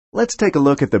Let's take a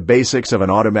look at the basics of an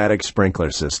automatic sprinkler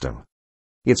system.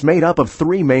 It's made up of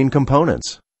three main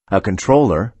components: a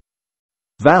controller,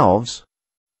 valves,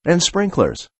 and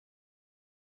sprinklers.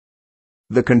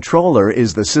 The controller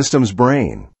is the system's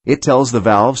brain. It tells the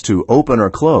valves to open or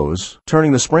close,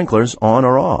 turning the sprinklers on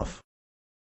or off.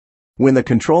 When the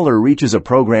controller reaches a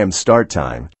programmed start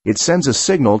time, it sends a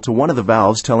signal to one of the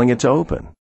valves telling it to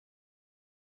open.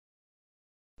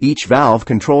 Each valve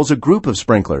controls a group of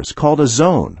sprinklers called a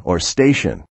zone or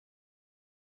station.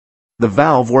 The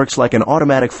valve works like an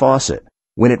automatic faucet.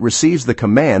 When it receives the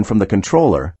command from the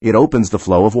controller, it opens the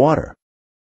flow of water.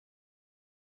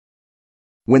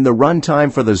 When the run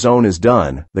time for the zone is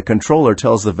done, the controller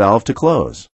tells the valve to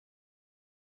close.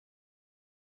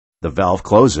 The valve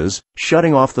closes,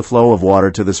 shutting off the flow of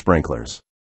water to the sprinklers.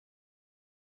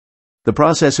 The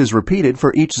process is repeated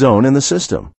for each zone in the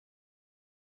system.